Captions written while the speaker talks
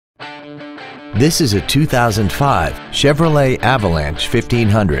This is a 2005 Chevrolet Avalanche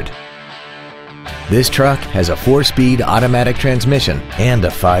 1500. This truck has a 4-speed automatic transmission and a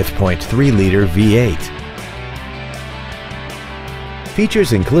 5.3-liter V8.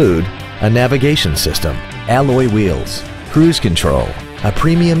 Features include a navigation system, alloy wheels, cruise control, a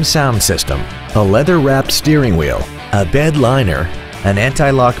premium sound system, a leather-wrapped steering wheel, a bed liner, an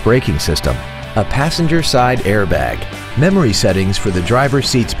anti-lock braking system, a passenger side airbag, memory settings for the driver's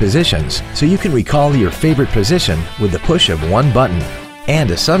seat's positions so you can recall your favorite position with the push of one button,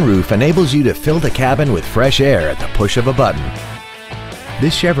 and a sunroof enables you to fill the cabin with fresh air at the push of a button.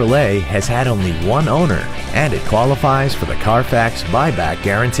 This Chevrolet has had only one owner and it qualifies for the Carfax buyback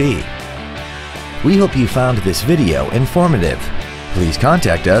guarantee. We hope you found this video informative. Please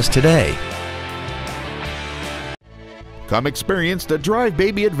contact us today. Come experience the Drive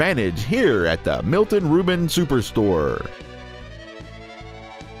Baby Advantage here at the Milton Ruben Superstore.